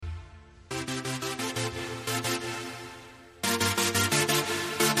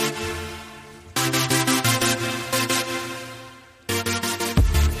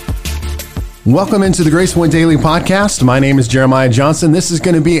Welcome into the Grace Point Daily Podcast. My name is Jeremiah Johnson. This is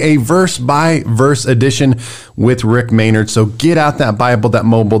going to be a verse-by-verse edition with Rick Maynard. So get out that Bible, that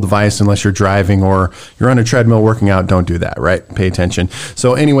mobile device, unless you're driving or you're on a treadmill working out. Don't do that, right? Pay attention.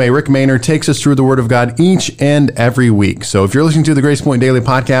 So anyway, Rick Maynard takes us through the Word of God each and every week. So if you're listening to the Grace Point Daily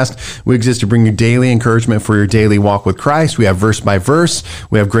Podcast, we exist to bring you daily encouragement for your daily walk with Christ. We have verse by verse.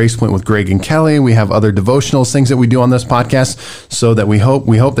 We have Grace Point with Greg and Kelly. We have other devotionals, things that we do on this podcast, so that we hope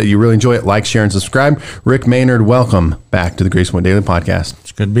that you really enjoy it. Like, share, and subscribe. Rick Maynard, welcome back to the Grace Point Daily Podcast.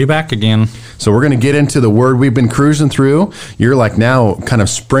 It's good to be back again. So we're going to get into the Word. We've been cruising through. You're like now kind of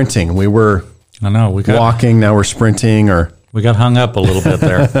sprinting. We were walking, now we're sprinting. We got hung up a little bit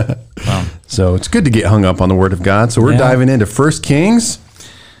there. So it's good to get hung up on the Word of God. So we're diving into 1 Kings.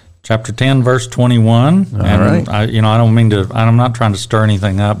 Chapter 10, verse 21. All right. I'm not trying to stir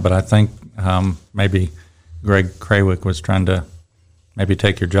anything up, but I think maybe Greg Krawick was trying to maybe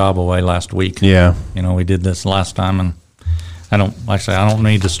take your job away last week. Yeah. We did this last time, and I don't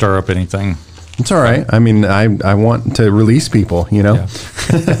need to stir up anything. It's all right. I mean, I want to release people, Yeah.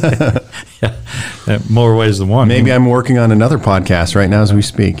 More ways than one. Maybe I'm working on another podcast right now as we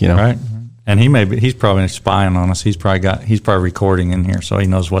speak, Right. And he's probably spying on us. He's probably recording in here, so he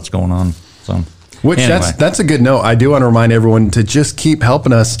knows what's going on. So anyway. That's a good note. I do want to remind everyone to just keep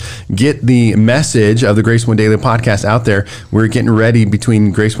helping us get the message of the Grace Point Daily Podcast out there. We're getting ready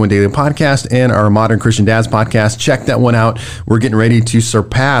between Grace Point Daily Podcast and our Modern Christian Dads podcast. Check that one out. We're getting ready to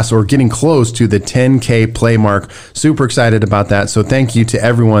surpass or getting close to the 10K play mark. Super excited about that. So thank you to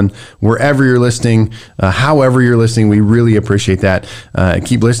everyone, wherever you're listening, however you're listening. We really appreciate that.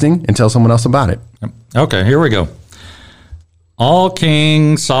 Keep listening and tell someone else about it. Okay, here we go. All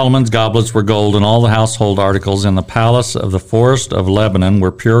King Solomon's goblets were gold, and all the household articles in the palace of the forest of Lebanon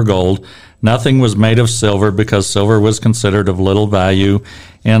were pure gold. Nothing was made of silver, because silver was considered of little value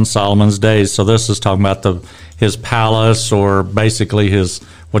in Solomon's days. So this is talking about his palace, or basically his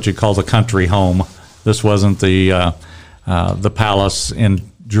what you call the country home. This wasn't the palace in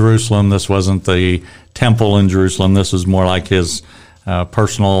Jerusalem. This wasn't the temple in Jerusalem. This was more like his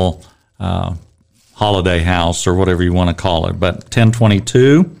personal holiday house, or whatever you want to call it. But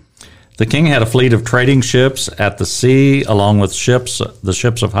 1022, the king had a fleet of trading ships at the sea, along with the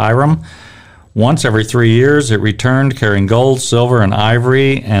ships of Hiram. Once every 3 years, it returned carrying gold, silver, and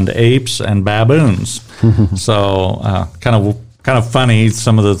ivory, and apes and baboons. So kind of funny,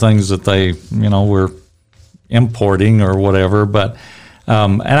 some of the things that they were importing or whatever. But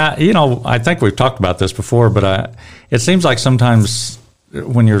and I think we've talked about this before, but it seems like sometimes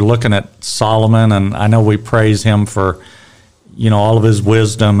when you're looking at Solomon, and I know we praise him for, all of his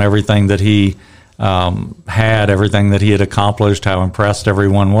wisdom, everything that he had, everything that he had accomplished, how impressed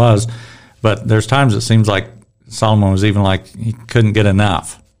everyone was. But there's times it seems like Solomon was even like he couldn't get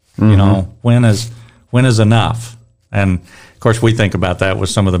enough. When is enough? And of course, we think about that with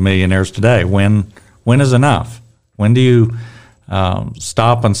some of the millionaires today. When is enough? When do you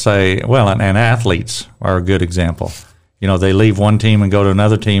stop and say, well, and athletes are a good example. They leave one team and go to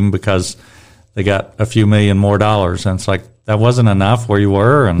another team because they got a few million more dollars. And it's like, that wasn't enough where you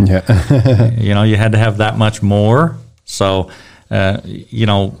were. And, you had to have that much more. So,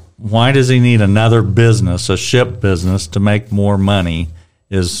 why does he need another business, a ship business, to make more money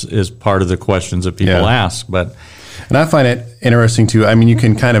is part of the questions that people ask. And I find it interesting too. I mean, you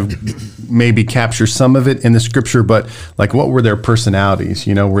can kind of maybe capture some of it in the scripture, but like, what were their personalities?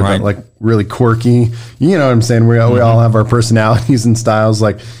 Were they like really quirky? You know what I'm saying? We all have our personalities and styles.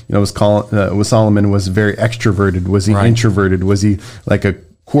 Like, was Solomon was very extroverted? Was he introverted? Was he like a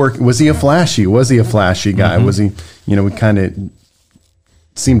quirk? Was he a flashy guy? Was he? We kind of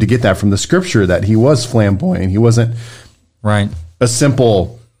seem to get that from the scripture, that he was flamboyant. He wasn't a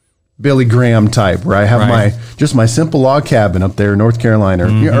simple Billy Graham type, where I have my simple log cabin up there in North Carolina,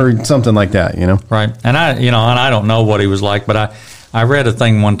 or something like that, Right. And I don't know what he was like, but I read a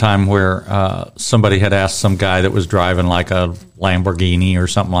thing one time where somebody had asked some guy that was driving like a Lamborghini or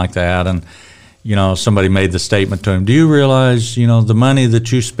something like that, and somebody made the statement to him, do you realize, the money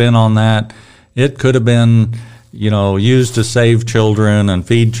that you spent on that, it could have been, used to save children and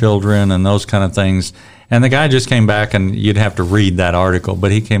feed children and those kind of things. And the guy just came back, and you'd have to read that article,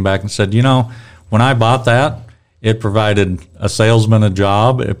 but he came back and said, when I bought that, it provided a salesman a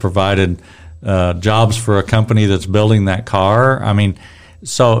job. It provided jobs for a company that's building that car. I mean,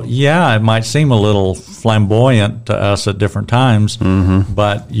 so it might seem a little flamboyant to us at different times,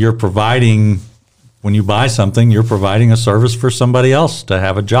 but you're providing, when you buy something, you're providing a service for somebody else to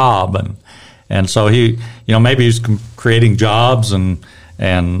have a job. And so he, maybe he's creating jobs and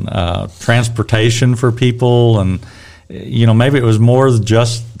transportation for people, and maybe it was more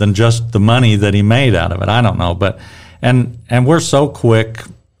than just the money that he made out of it. I don't know, but and we're so quick.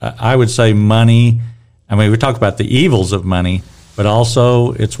 I would say money. I mean, we talk about the evils of money, but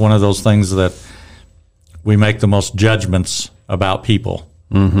also it's one of those things that we make the most judgments about people.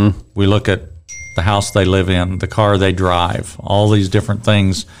 Mm-hmm. We look at the house they live in, the car they drive, all these different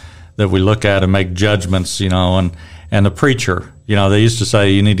things that we look at and make judgments, and the preacher, they used to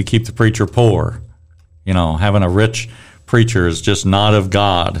say you need to keep the preacher poor. Having a rich preacher is just not of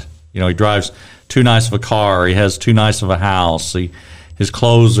God. He drives too nice of a car, he has too nice of a house, his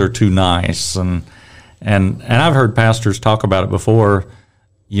clothes are too nice, and I've heard pastors talk about it before.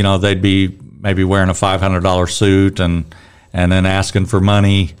 They'd be maybe wearing a $500 suit and then asking for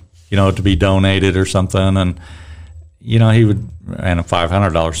money, to be donated or something. And, he would, and a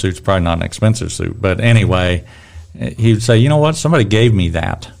 $500 suit's probably not an expensive suit. But anyway, he would say, you know what, somebody gave me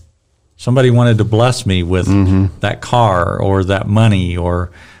that. Somebody wanted to bless me with that car or that money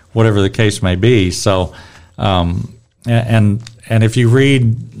or whatever the case may be. So, and if you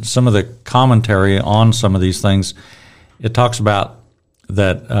read some of the commentary on some of these things, it talks about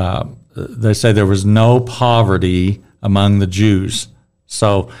that they say there was no poverty among the Jews.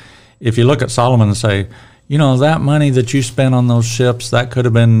 So if you look at Solomon and say, that money that you spent on those ships, that could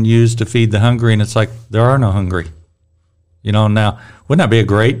have been used to feed the hungry, and it's like there are no hungry. Now, wouldn't that be a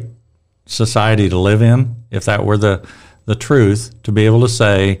great society to live in if that were the truth, to be able to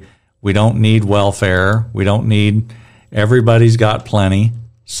say we don't need welfare, we don't need, everybody's got plenty.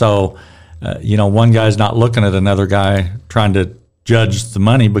 So, one guy's not looking at another guy trying to judge the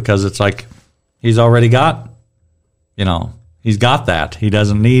money because it's like he's already got, he's got that. He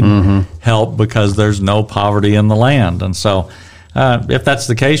doesn't need help because there's no poverty in the land. And so if that's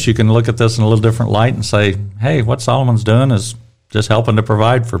the case, you can look at this in a little different light and say, hey, what Solomon's doing is just helping to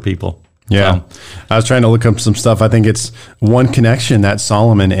provide for people. Yeah. So, I was trying to look up some stuff. I think it's one connection that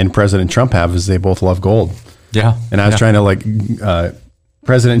Solomon and President Trump have is they both love gold. Yeah. And I was trying to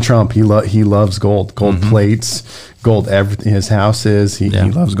President Trump, he loves gold plates, gold, everything, his house is, he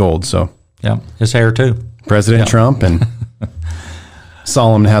loves gold. So yeah, his hair too. President Trump and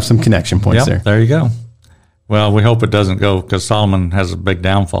Solomon have some connection points there. There you go. Well, we hope it doesn't go, because Solomon has a big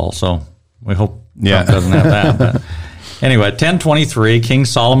downfall. So we hope Trump doesn't have that. But anyway, 1023, King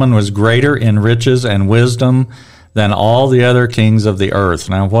Solomon was greater in riches and wisdom than all the other kings of the earth.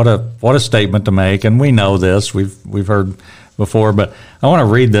 Now, what a statement to make, and we know this. We've heard before, but I want to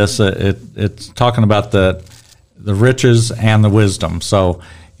read this. It's talking about the riches and the wisdom. So,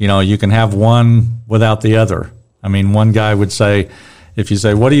 you can have one without the other. I mean, one guy would say, if you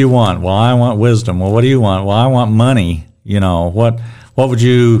say, what do you want? Well, I want wisdom. Well, what do you want? Well, I want money. What would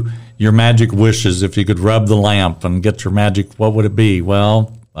your magic wishes, if you could rub the lamp and get your magic, what would it be?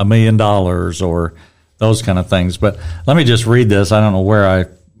 Well, $1 million or those kind of things. But let me just read this. I don't know where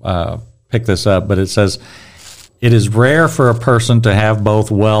I picked this up, but it says, it is rare for a person to have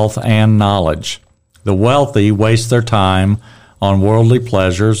both wealth and knowledge. The wealthy waste their time on worldly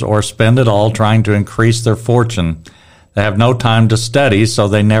pleasures or spend it all trying to increase their fortune. They have no time to study, so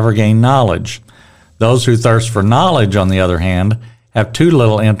they never gain knowledge. Those who thirst for knowledge, on the other hand, have too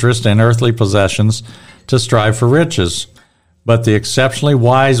little interest in earthly possessions to strive for riches. But the exceptionally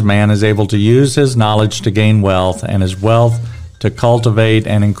wise man is able to use his knowledge to gain wealth, and his wealth to cultivate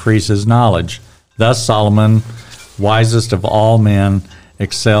and increase his knowledge. Thus Solomon, wisest of all men,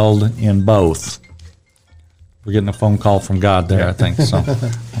 excelled in both. We're getting a phone call from God there, I think. So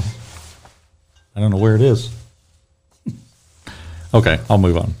I don't know where it is. Okay, I'll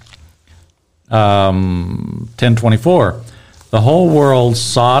move on. 1024. The whole world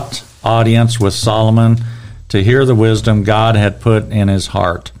sought audience with Solomon to hear the wisdom God had put in his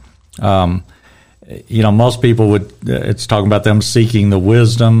heart. Most people it's talking about them seeking the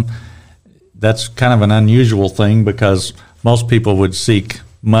wisdom. That's kind of an unusual thing, because most people would seek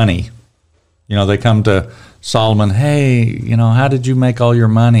money. They come to Solomon, hey, how did you make all your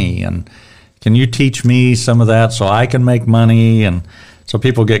money? And can you teach me some of that so I can make money? And so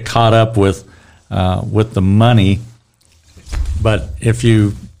people get caught up with the money. But if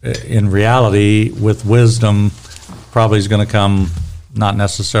you, in reality, with wisdom, probably is going to come not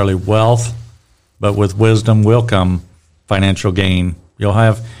necessarily wealth, but with wisdom will come financial gain.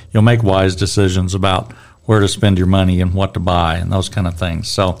 You'll make wise decisions about where to spend your money and what to buy and those kind of things.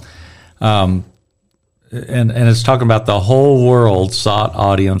 So, and it's talking about the whole world sought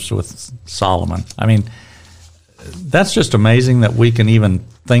audience with Solomon. I mean, that's just amazing that we can even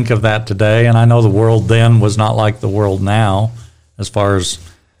think of that today. And I know the world then was not like the world now, as far as,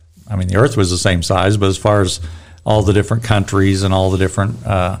 the earth was the same size, but as far as all the different countries and all the different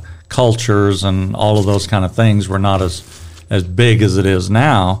cultures and all of those kind of things were not as big as it is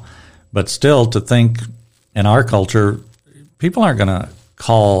now. But still, to think in our culture, people aren't going to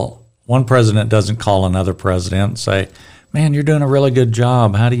call, one president doesn't call another president and say, man, you're doing a really good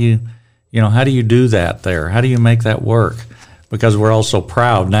job. How do you do that there? How do you make that work? Because we're all so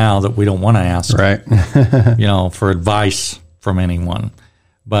proud now that we don't want to ask, right. For advice from anyone.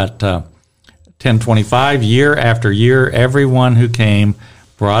 But 1025, year after year, everyone who came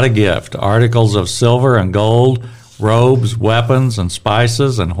brought a gift, articles of silver and gold, robes, weapons, and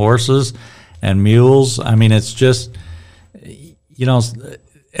spices, and horses and mules. I mean, it's just,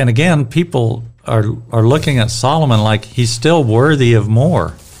 and again, people are looking at Solomon like he's still worthy of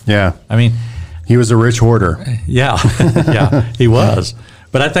more. Yeah. I mean, he was a rich hoarder. Yeah, yeah, he was.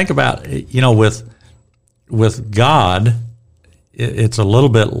 But I think about, with God, it's a little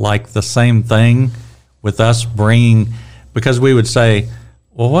bit like the same thing with us bringing, because we would say,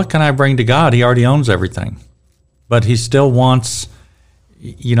 well, what can I bring to God? He already owns everything. But he still wants,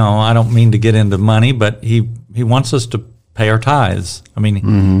 I don't mean to get into money, but he wants us to pay our tithes. I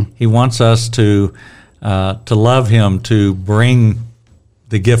mean, he wants us to love him, to bring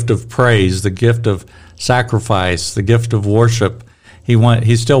the gift of praise, the gift of sacrifice, the gift of worship.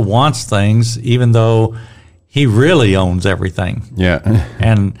 He still wants things, even though he really owns everything. Yeah.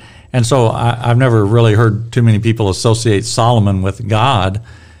 And so I've never really heard too many people associate Solomon with God,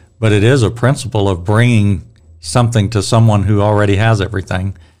 but it is a principle of bringing something to someone who already has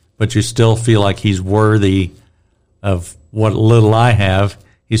everything, but you still feel like he's worthy of what little I have.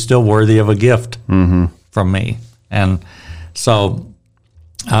 He's still worthy of a gift from me. And so,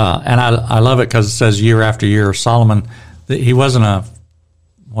 and I love it because it says year after year, Solomon, he wasn't a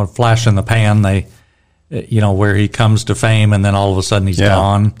flash in the pan. Where he comes to fame and then all of a sudden he's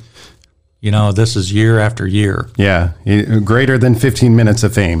gone. This is year after year. Yeah, greater than 15 minutes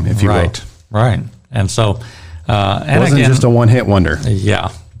of fame, if you will. Right. And so, and wasn't again, just a one-hit wonder.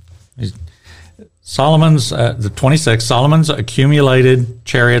 Yeah. Solomon's accumulated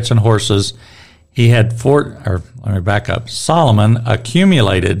chariots and horses. He had let me back up. Solomon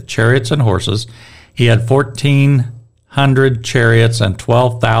accumulated chariots and horses. He had 1,400 chariots and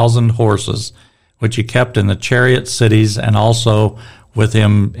 12,000 horses, which he kept in the chariot cities and also with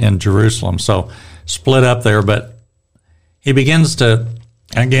him in Jerusalem. So split up there, but he begins to,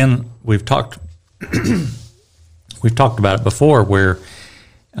 again, we've talked about it before, where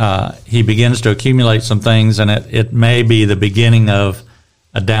he begins to accumulate some things, and it may be the beginning of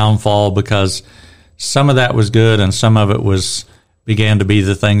a downfall, because some of that was good and some of it began to be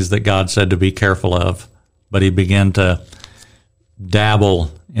the things that God said to be careful of, but he began to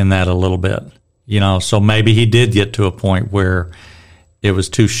dabble in that a little bit. So maybe he did get to a point where it was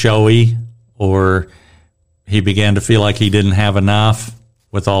too showy, or he began to feel like he didn't have enough.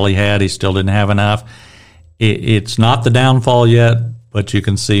 With all he had, he still didn't have enough. It's not the downfall yet, but you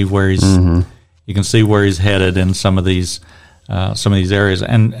can see where he's headed in some of these areas.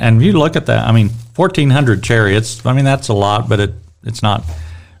 And you look at that. I mean, 1,400 chariots. I mean, that's a lot, but it's not.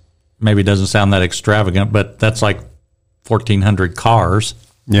 Maybe it doesn't sound that extravagant, but that's like 1,400 cars.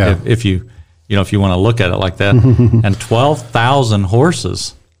 Yeah. If you want to look at it like that, and 12,000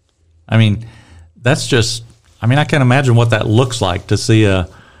 horses. I mean, that's just. I mean, I can't imagine what that looks like to see a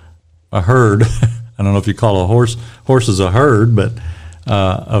herd. I don't know if you call a horse a herd, but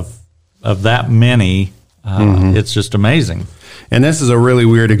of that many, it's just amazing. And this is a really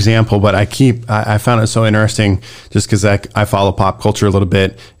weird example, but I found it so interesting just because I follow pop culture a little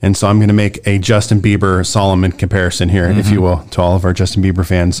bit. And so I'm going to make a Justin Bieber Solomon comparison here, if you will, to all of our Justin Bieber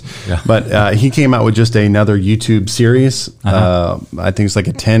fans. Yeah. But he came out with just another YouTube series. I think it's like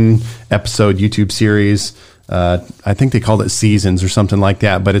a 10-episode YouTube series. I think they called it Seasons or something like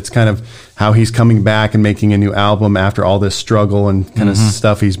that, but it's kind of how he's coming back and making a new album after all this struggle and kind of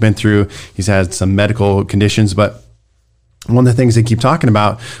stuff he's been through. He's had some medical conditions, but one of the things they keep talking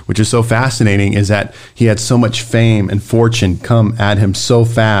about, which is so fascinating, is that he had so much fame and fortune come at him so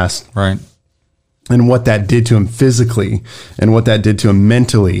fast. Right. And what that did to him physically and what that did to him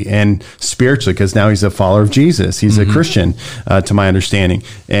mentally and spiritually, because now he's a follower of Jesus. He's a Christian, to my understanding.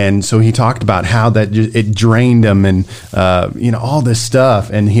 And so he talked about how that it drained him and, all this stuff.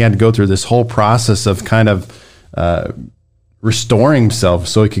 And he had to go through this whole process of kind of restoring himself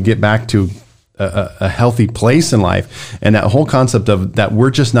so he could get back to a healthy place in life. And that whole concept of that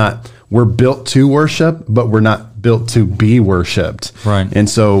we're built to worship, but we're not built to be worshiped. Right. And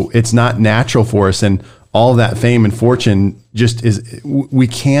so it's not natural for us. And all that fame and fortune just we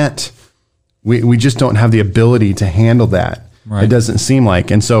just don't have the ability to handle that. Right. It doesn't seem like.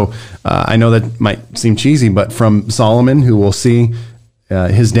 And so I know that might seem cheesy, but from Solomon, who we'll see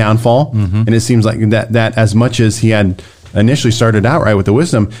his downfall. And it seems like that as much as he had initially started out right with the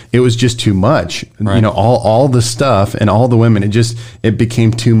wisdom, it was just too much. Right. You know, all the stuff and all the women, it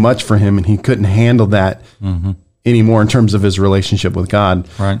became too much for him, and he couldn't handle that anymore in terms of his relationship with God.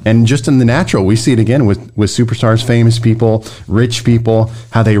 Right. And just in the natural, we see it again with superstars, famous people, rich people,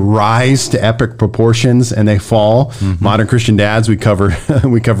 how they rise to epic proportions and they fall. Modern Christian dads, we covered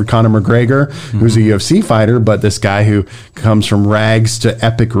Conor McGregor, who's a UFC fighter, but this guy who comes from rags to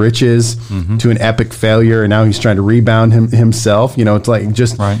epic riches to an epic failure, and now he's trying to rebound himself. You know, it's like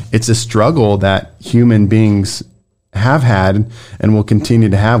it's a struggle that human beings have had and will continue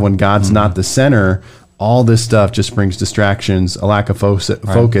to have when God's not the center. All this stuff just brings distractions, a lack of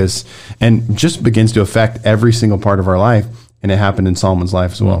focus, and just begins to affect every single part of our life. And it happened in Solomon's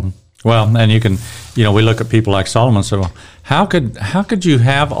life as well. Well, and we look at people like Solomon. So, how could you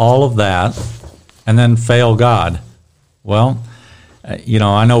have all of that and then fail God? Well,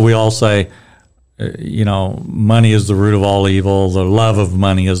 I know we all say, money is the root of all evil. The love of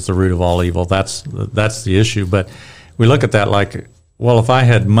money is the root of all evil. That's the issue. But we look at that like, well, if I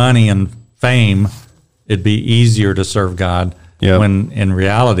had money and fame, it'd be easier to serve God. Yep. When in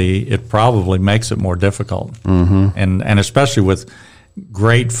reality, it probably makes it more difficult. And especially with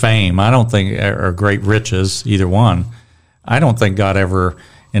great fame, I don't think, or great riches, either one, I don't think God ever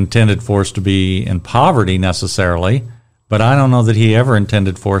intended for us to be in poverty necessarily, but I don't know that he ever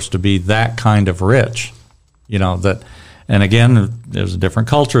intended for us to be that kind of rich. And again, there's a different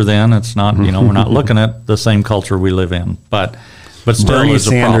culture then. It's not, we're not looking at the same culture we live in, but still, Bernie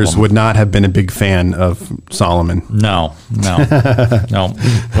Sanders would not have been a big fan of Solomon. No.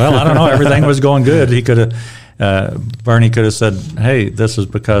 Well, I don't know. Everything was going good. He could have, Bernie could have said, "Hey, this is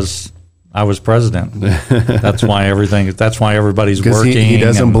because I was president. That's why everybody's working." He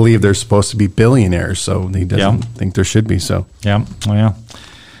doesn't believe they're supposed to be billionaires, so he doesn't think there should be. So yeah, well,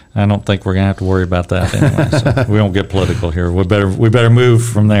 I don't think we're going to have to worry about that anyway. So we won't get political here. We better move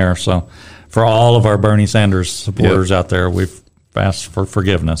from there. So for all of our Bernie Sanders supporters out there, we've asked for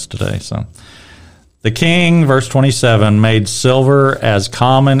forgiveness today. So the king, verse 27, made silver as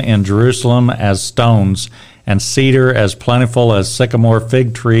common in Jerusalem as stones, and cedar as plentiful as sycamore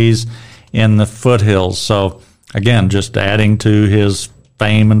fig trees in the foothills. So again, just adding to his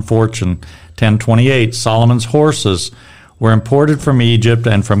fame and fortune. 1028, Solomon's horses were imported from Egypt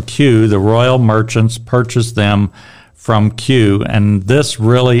and from Kue. The royal merchants purchased them from Kue. And this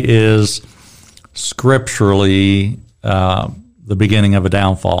really is scripturally the beginning of a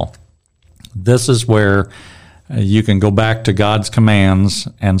downfall. This is where you can go back to God's commands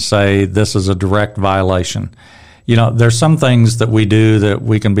and say this is a direct violation. There's some things that we do that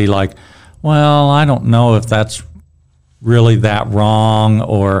we can be like, well, I don't know if that's really that wrong,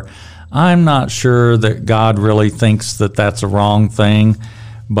 or I'm not sure that God really thinks that that's a wrong thing.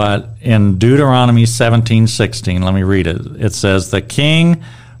 But in Deuteronomy 17:16, let me read it. It says, the king,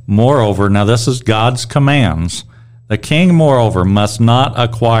 moreover, now this is God's commands, the king, moreover, must not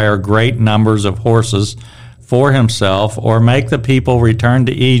acquire great numbers of horses for himself or make the people return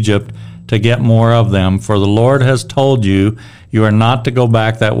to Egypt to get more of them, for the Lord has told you, you are not to go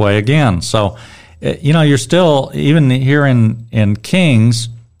back that way again. So, you're still, even here in Kings,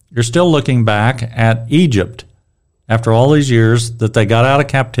 you're still looking back at Egypt after all these years that they got out of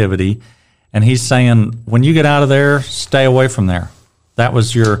captivity, and he's saying, when you get out of there, stay away from there. That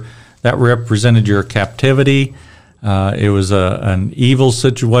represented your captivity. It was an evil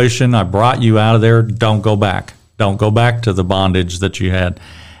situation. I brought you out of there. Don't go back. Don't go back to the bondage that you had.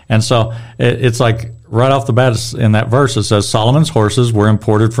 And so it's like right off the bat in that verse, it says Solomon's horses were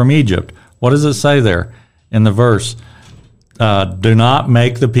imported from Egypt. What does it say there in the verse? Do not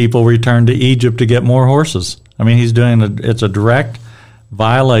make the people return to Egypt to get more horses. I mean, it's a direct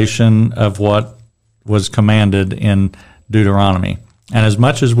violation of what was commanded in Deuteronomy. And as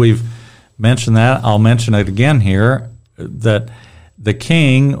much as we've mentioned that, I'll mention it again here, that the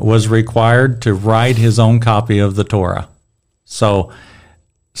king was required to write his own copy of the Torah. So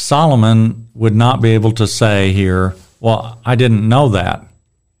Solomon would not be able to say here, well, I didn't know that.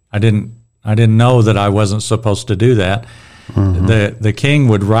 I didn't know that I wasn't supposed to do that. Mm-hmm. The king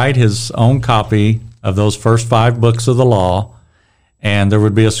would write his own copy of those first 5 books of the law, and there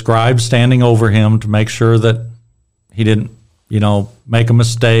would be a scribe standing over him to make sure that he didn't, make a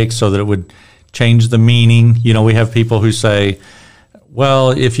mistake, so that it would change the meaning. We have people who say,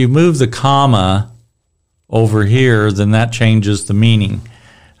 well, if you move the comma over here, then that changes the meaning.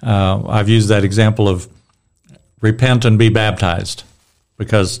 I've used that example of repent and be baptized,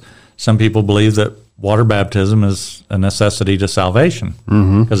 because some people believe that water baptism is a necessity to salvation,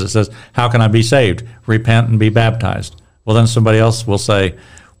 because it says, how can I be saved? Repent and be baptized. Well, then somebody else will say,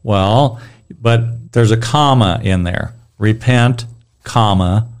 well, but there's a comma in there. Repent,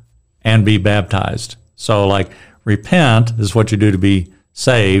 comma, and be baptized. So like repent is what you do to be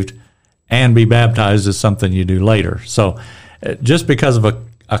saved, and be baptized is something you do later. So just because of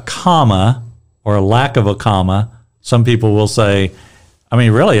a comma or a lack of a comma, some people will say, I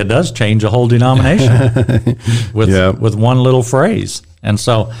mean, really, it does change a whole denomination with one little phrase. And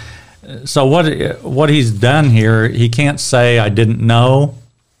so what he's done here, he can't say, I didn't know.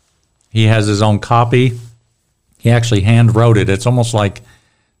 He has his own copy. He actually hand wrote it. It's almost like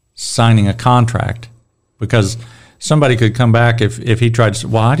signing a contract, because somebody could come back if he tried to say,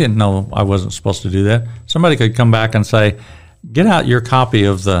 well, I didn't know I wasn't supposed to do that. Somebody could come back and say, get out your copy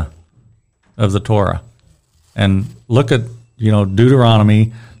of the Torah and look at,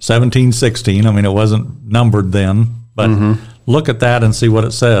 Deuteronomy 17:16. I mean, it wasn't numbered then, but look at that and see what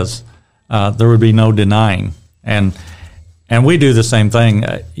it says. There would be no denying. And we do the same thing.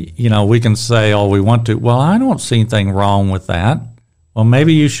 We can say all we want to. Well, I don't see anything wrong with that. Well,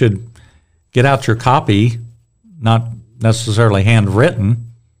 maybe you should get out your copy, not necessarily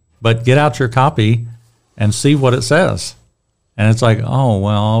handwritten, but get out your copy and see what it says. And it's like, oh,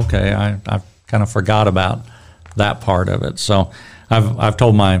 well, okay, I kind of forgot about that part of it. So I've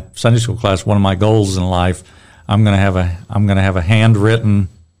told my Sunday school class, one of my goals in life, I'm going to have a handwritten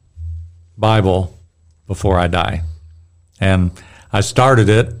Bible before I die. And I started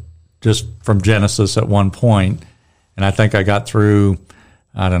it just from Genesis at one point, and I think I got through,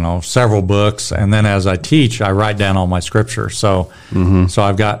 several books. And then as I teach, I write down all my scripture. So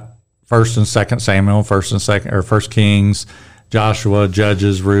I've got 1st and 2nd Samuel, 1st Kings, Joshua,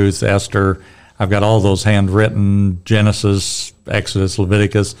 Judges, Ruth, Esther. I've got all those handwritten, Genesis, Exodus,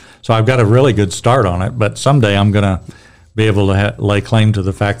 Leviticus. So I've got a really good start on it. But someday I'm going to be able to lay claim to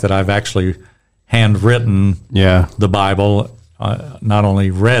the fact that I've actually handwritten the Bible, not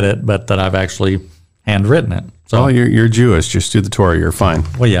only read it, but that I've actually handwritten it. So you're Jewish. Just do the Torah. You're fine.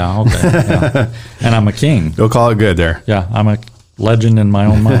 Well, yeah, okay. Yeah. And I'm a king. You'll call it good there. Yeah, I'm a legend in my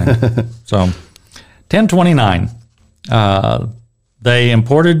own mind. So 1029, they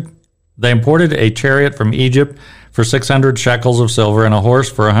imported a chariot from Egypt for 600 shekels of silver and a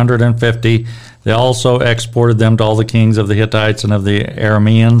horse for 150. They also exported them to all the kings of the Hittites and of the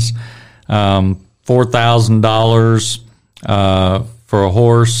Arameans. $4,000 for a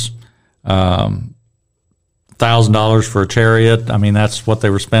horse, $1,000 for a chariot. I mean, that's what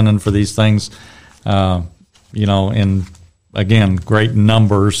they were spending for these things. In, again, great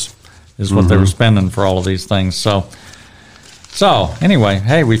numbers is what they were spending for all of these things. So anyway,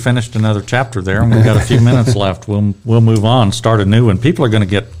 hey, we finished another chapter there, and we've got a few minutes left. We'll move on, start a new one. People are going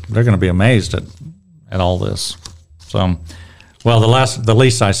to be amazed at all this. So, well, the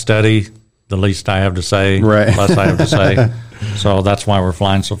least I study, the least I have to say, right. less I have to say. So that's why we're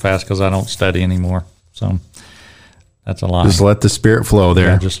flying so fast, because I don't study anymore. So that's a lie. Just let the Spirit flow there.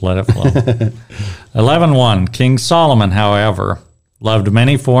 Yeah, just let it flow. 11:1. King Solomon, however, loved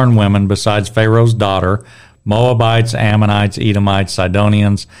many foreign women besides Pharaoh's daughter, Moabites, Ammonites, Edomites,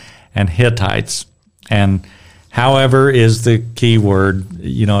 Sidonians, and Hittites. And however is the key word.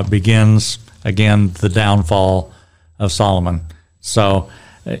 It begins, again, the downfall of Solomon. So,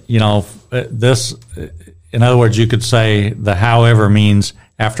 this, in other words, you could say the however means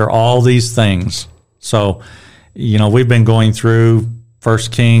after all these things. So, we've been going through 1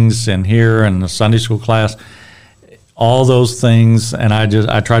 Kings and here in the Sunday school class, all those things, and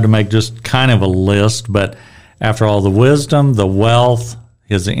I tried to make just kind of a list, but after all the wisdom, the wealth,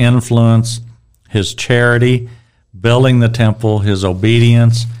 his influence, his charity, building the temple, his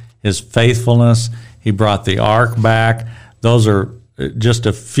obedience, his faithfulness, he brought the ark back. Those are just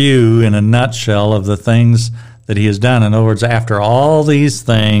a few in a nutshell of the things that he has done. In other words, after all these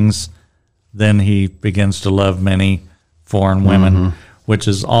things, then he begins to love many foreign women, which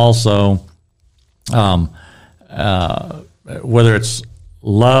is also, whether it's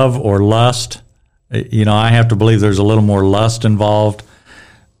love or lust, I have to believe there's a little more lust involved.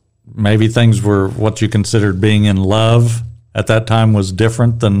 Maybe things were what you considered being in love at that time was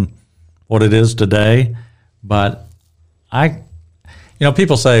different than what it is today. But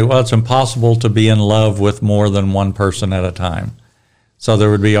people say, well, it's impossible to be in love with more than one person at a time. So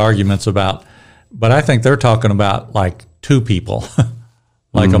there would be arguments about, but I think they're talking about like two people,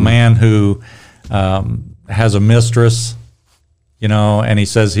 like a man who has a mistress, and he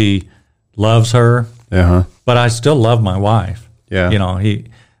says he loves her, but I still love my wife. Yeah.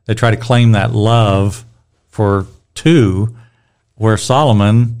 They try to claim that love for two, where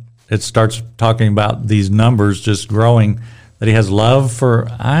Solomon, it starts talking about these numbers just growing, that he has love for,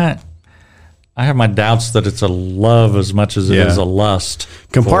 I I have my doubts that it's a love as much as it is a lust.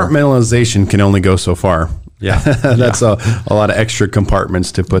 Compartmentalization can only go so far. Yeah. That's a lot of extra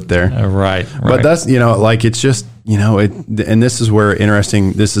compartments to put there. Right. But that's, like it's just, and this is where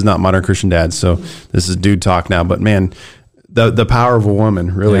interesting, this is not Modern Christian Dads, so this is dude talk now, but man, the power of a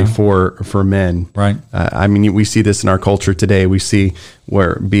woman really for men. Right. I mean, we see this in our culture today. We see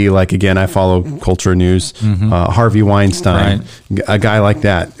again, I follow culture news, Harvey Weinstein, a guy like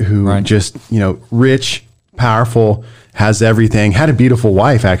that who just, rich, powerful, has everything, had a beautiful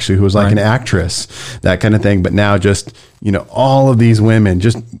wife actually, who was like an actress, that kind of thing. But now just, all of these women,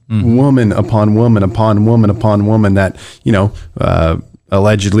 just woman upon woman upon woman upon woman that,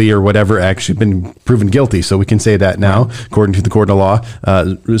 allegedly or whatever actually been proven guilty. So we can say that now, according to the court of law,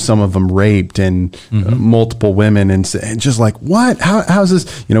 some of them raped and multiple women and just like, what, how's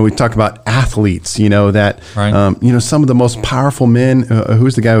this? We talk about athletes, that, some of the most powerful men,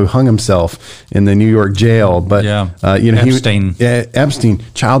 who's the guy who hung himself in the New York jail, but, Epstein, Epstein,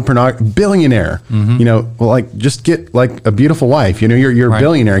 child pornography, billionaire, just get like a beautiful wife, you're a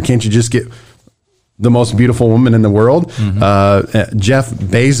billionaire. Can't you just get the most beautiful woman in the world? Jeff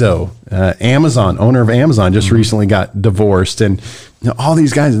Bezos, Amazon, owner of Amazon, just recently got divorced. And all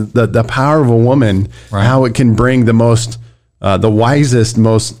these guys, the power of a woman, how it can bring the most, the wisest,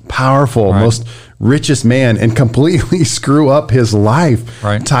 most powerful, most richest man and completely screw up his life.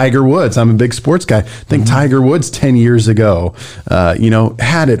 Tiger Woods. I'm a big sports guy. I think Tiger Woods 10 years ago,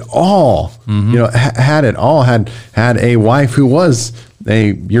 had it all, had it all, had a wife who was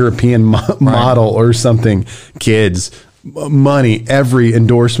a European model or something, kids, money, every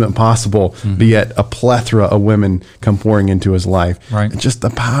endorsement possible, but yet a plethora of women come pouring into his life. Just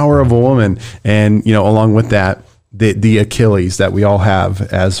the power of a woman. And, along with that, the Achilles that we all have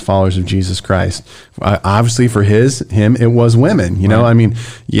as followers of Jesus Christ. Obviously for him, it was women, I mean,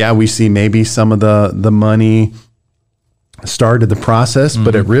 we see maybe some of the money started the process,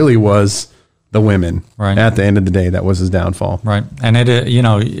 but it really was the women at the end of the day. That was his downfall. Right. And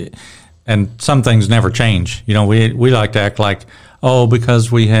it, and some things never change. We like to act like, because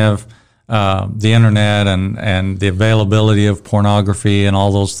we have the internet and the availability of pornography and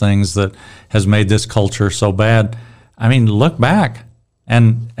all those things that has made this culture so bad. I mean, look back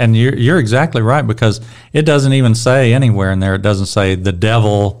and you're exactly right, because it doesn't even say anywhere in there. It doesn't say the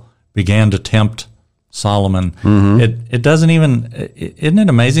devil began to tempt Solomon. It doesn't even, isn't it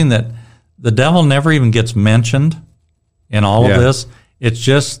amazing that the devil never even gets mentioned in all of this? It's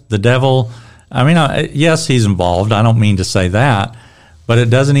just the devil. I mean, yes, he's involved. I don't mean to say that, but it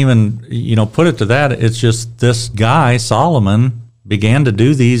doesn't even, put it to that. It's just this guy, Solomon, began to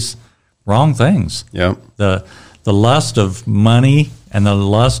do these wrong things. The lust of money and the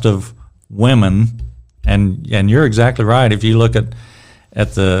lust of women. And you're exactly right. If you look at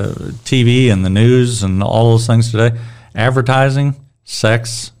the TV and the news and all those things today, advertising,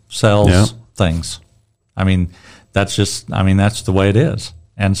 sex sells things. I mean, that's the way it is.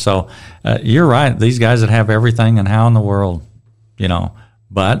 And so you're right. These guys that have everything, and how in the world,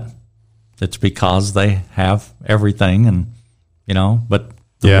 but it's because they have everything, and, but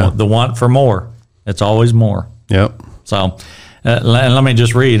the want for more, it's always more. So let me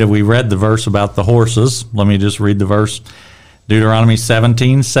just read. We read the verse about the horses. Let me just read the verse. Deuteronomy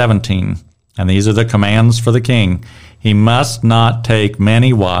 17:17. And these are the commands for the king. He must not take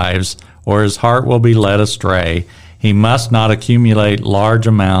many wives, or his heart will be led astray. He must not accumulate large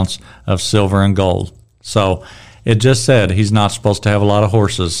amounts of silver and gold. So it just said he's not supposed to have a lot of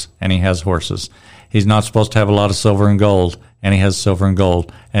horses, and he has horses. He's not supposed to have a lot of silver and gold, and he has silver and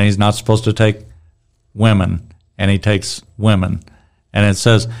gold. And he's not supposed to take women, and he takes women. And it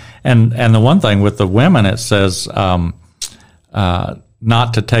says, and the one thing with the women, it says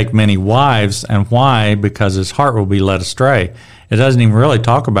not to take many wives. And why? Because his heart will be led astray. It doesn't even really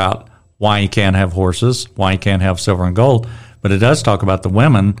talk about why he can't have horses, why he can't have silver and gold, but it does talk about the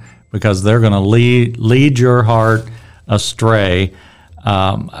women, because they're going to lead your heart astray.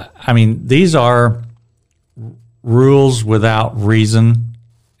 I mean, these are rules without reason,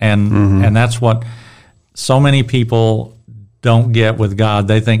 and that's what so many people don't get with God.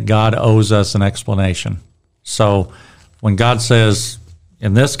 They think God owes us an explanation. So when God says,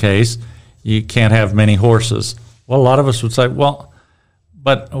 in this case, you can't have many horses, well, a lot of us would say, well,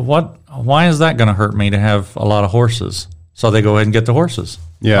 but why is that going to hurt me to have a lot of horses? So they go ahead and get the horses.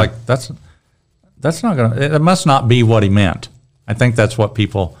 Like that's not going to, it must not be what he meant. I think that's what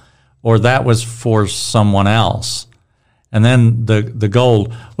people, or that was for someone else. And then the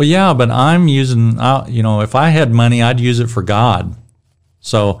gold, well, yeah, but I'm using, if I had money, I'd use it for God.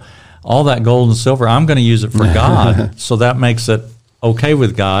 So all that gold and silver, I'm going to use it for God. So that makes it okay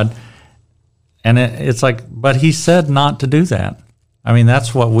with God. And it's like, but he said not to do that. I mean,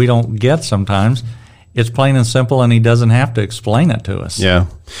 that's what we don't get sometimes. It's plain and simple, and he doesn't have to explain it to us. Yeah.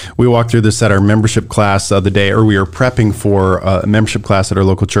 We walked through this at our membership class the other day, or we were prepping for a membership class at our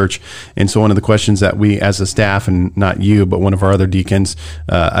local church. And so one of the questions that we, as a staff, and not you, but one of our other deacons,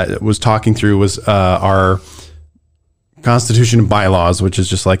 was talking through was our Constitution and bylaws, which is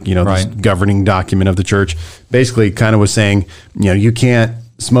just like, this governing document of the church. Basically kind of was saying, you can't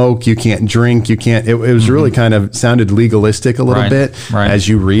smoke, you can't drink, you can't, it was really kind of sounded legalistic a little bit as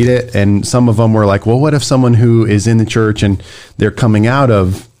you read it. And some of them were like, well, what if someone who is in the church and they're coming out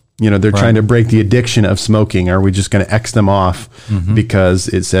of, they're trying to break the addiction of smoking. Are we just going to X them off because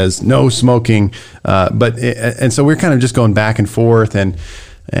it says no smoking? And so we're kind of just going back and forth,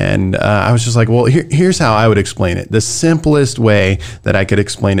 and I was just like, well, here's how I would explain it. The simplest way that I could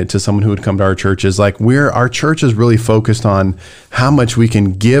explain it to someone who would come to our church is like, our church is really focused on how much we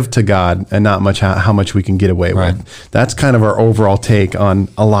can give to God and not much how much we can get away with. That's kind of our overall take on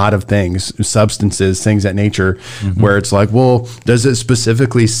a lot of things, substances, things that nature, where it's like, well, does it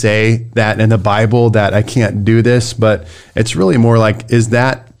specifically say that in the Bible that I can't do this? But it's really more like, is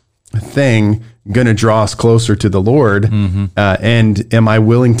that thing going to draw us closer to the Lord, and am I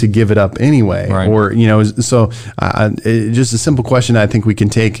willing to give it up anyway? Or so just a simple question I think we can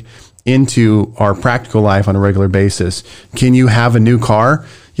take into our practical life on a regular basis. Can you have a new car?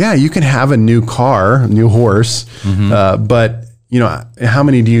 Yeah, you can have a new car, a new horse, but how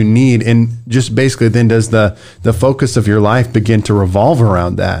many do you need? And just basically then does the focus of your life begin to revolve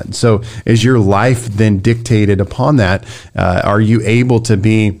around that? So is your life then dictated upon that? Are you able to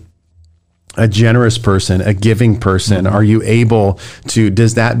be a generous person, a giving person? Are you able to,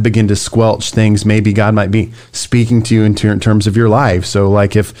 does that begin to squelch things maybe God might be speaking to you in terms of your life? So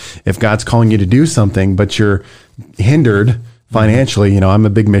like if God's calling you to do something, but you're hindered financially, I'm a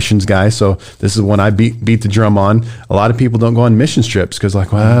big missions guy, so this is one I beat the drum on. A lot of people don't go on mission trips because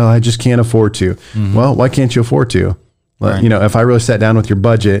like, well, I just can't afford to. Well, why can't you afford to? If I really sat down with your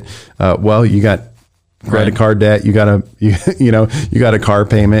budget, well, you got credit card debt, you got a car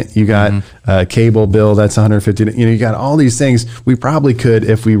payment, you got a cable bill that's $150, you got all these things. We probably could,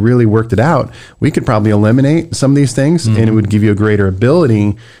 if we really worked it out, we could probably eliminate some of these things, and it would give you a greater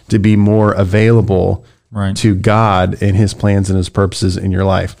ability to be more available to God and his plans and his purposes in your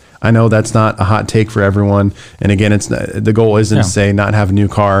life. I know that's not a hot take for everyone. And again, it's not, the goal isn't to say not have a new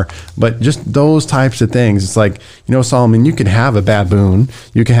car, but just those types of things. It's like, Solomon, you could have a baboon,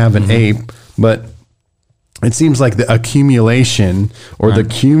 you can have an ape, but it seems like the accumulation or the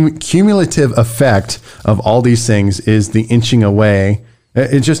cumulative effect of all these things is the inching away.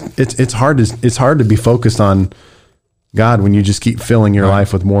 It's hard to be focused on God when you just keep filling your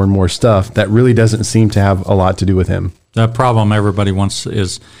life with more and more stuff that really doesn't seem to have a lot to do with him. The problem everybody wants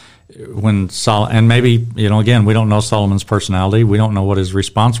is when and maybe, again, we don't know Solomon's personality. We don't know what his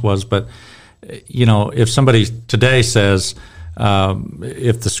response was, but if somebody today says,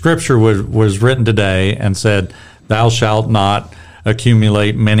 if the scripture was written today and said, thou shalt not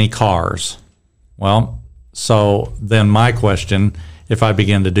accumulate many cars. Well, so then my question, if I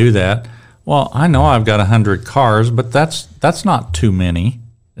begin to do that, well, I know I've got 100 cars, but that's not too many.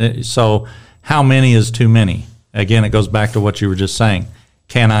 So how many is too many? Again, it goes back to what you were just saying.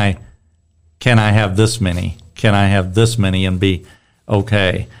 Can I have this many? Can I have this many and be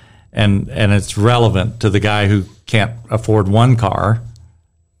okay? And it's relevant to the guy who can't afford one car,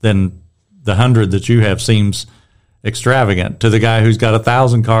 then the 100 that you have seems extravagant. To the guy who's got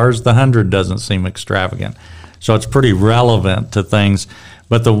 1,000 cars, the 100 doesn't seem extravagant. So it's pretty relevant to things.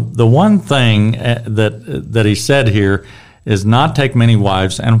 But the one thing that he said here is not take many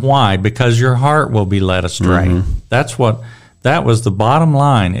wives. And why? Because your heart will be led astray. That was the bottom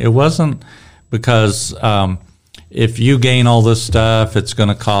line. It wasn't because if you gain all this stuff, it's going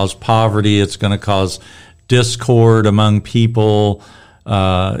to cause poverty, it's going to cause discord among people.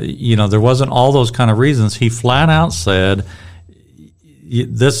 There wasn't all those kind of reasons. He flat out said,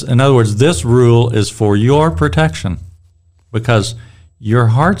 in other words, this rule is for your protection because your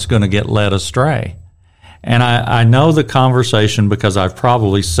heart's going to get led astray. And I know the conversation because I've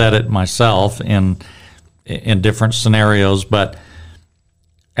probably said it myself in different scenarios, but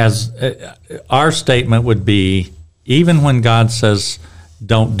as our statement would be, even when God says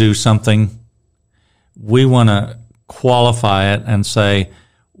don't do something, we want to qualify it and say,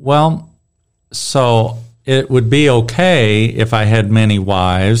 well, so it would be okay if I had many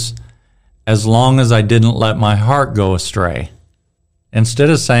wives as long as I didn't let my heart go astray. Instead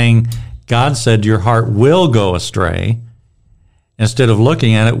of saying, God said your heart will go astray, instead of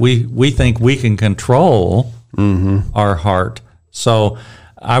looking at it, we think we can control our heart. So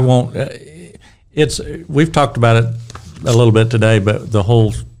I won't, we've talked about it a little bit today, but the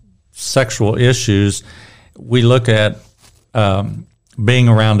whole sexual issues, we look at being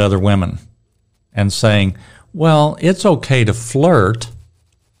around other women and saying, well, it's okay to flirt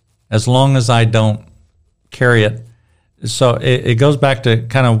as long as I don't carry it. So it goes back to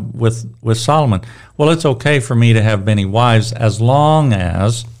kind of with Solomon. Well, it's okay for me to have many wives as long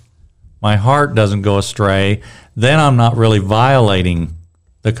as my heart doesn't go astray. Then I'm not really violating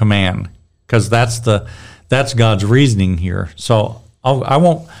the command, because that's God's reasoning here. So I'm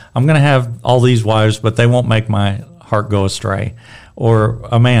going to have all these wives, but they won't make my heart go astray. Or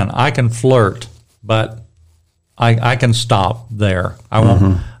a man, I can flirt, but I can stop there. I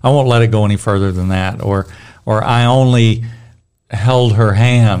won't let it go any further than that. Or I only held her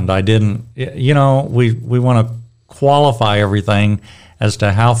hand. I didn't. We want to qualify everything as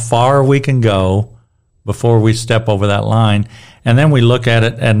to how far we can go before we step over that line. And then we look at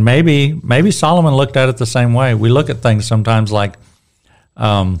it, and maybe Solomon looked at it the same way. We look at things sometimes like,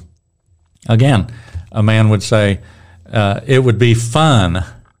 again, a man would say, it would be fun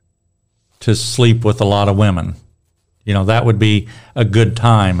to sleep with a lot of women. That would be a good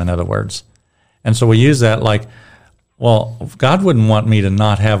time, in other words. And so we use that like, well, God wouldn't want me to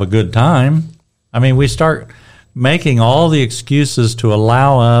not have a good time. I mean, we start making all the excuses to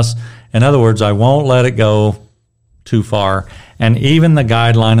allow us. In other words, I won't let it go too far. And even the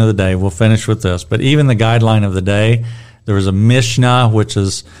guideline of the day, we'll finish with this, but even the guideline of the day, there was a Mishnah, which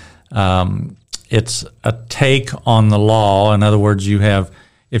is, it's a take on the law. In other words,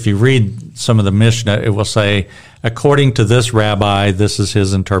 if you read some of the Mishnah, it will say, according to this rabbi, this is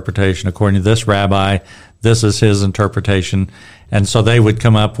his interpretation. According to this rabbi, this is his interpretation. And so they would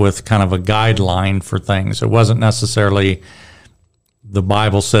come up with kind of a guideline for things. It wasn't necessarily the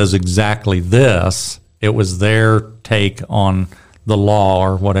Bible says exactly this. It was their take on the law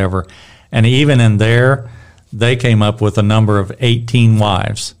or whatever. And even in there, they came up with a number of 18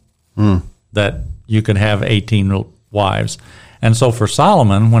 wives, that you could have 18 wives. And so for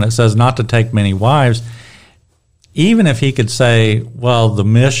Solomon, when it says not to take many wives, even if he could say, well, the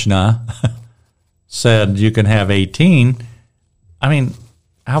Mishnah said you can have 18, I mean,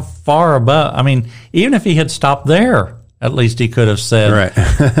 how far above? I mean, even if he had stopped there, at least he could have said,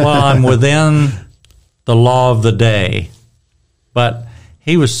 right. Well, I'm within the law of the day. But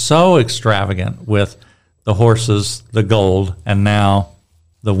he was so extravagant with the horses, the gold, and now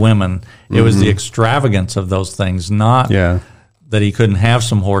the women. It was the extravagance of those things, not that he couldn't have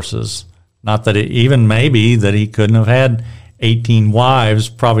some horses, not that even maybe that he couldn't have had 18 wives,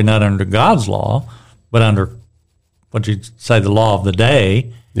 probably not under God's law, but under what you'd say the law of the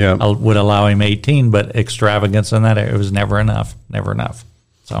day would allow him 18, but extravagance in that, it was never enough.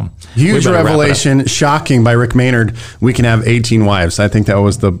 So huge revelation, shocking by Rick Maynard. We can have 18 wives. I think that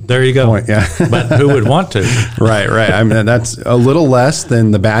was the there you go. Point. Yeah, but who would want to? Right. I mean, that's a little less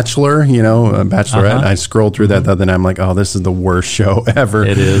than The Bachelor. Bachelorette. I scrolled through that the other night. I'm like, oh, this is the worst show ever.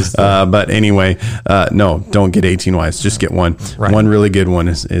 It is. But anyway, no, don't get 18 wives. Just get one. Right. One really good one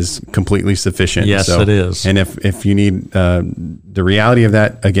is completely sufficient. Yes, it is. And if you need the reality of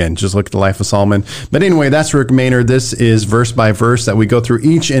that, again, just look at the life of Solomon. But anyway, that's Rick Maynard. This is verse by verse that we go through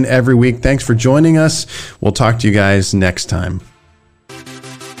each and every week. Thanks for joining us. We'll talk to you guys next time.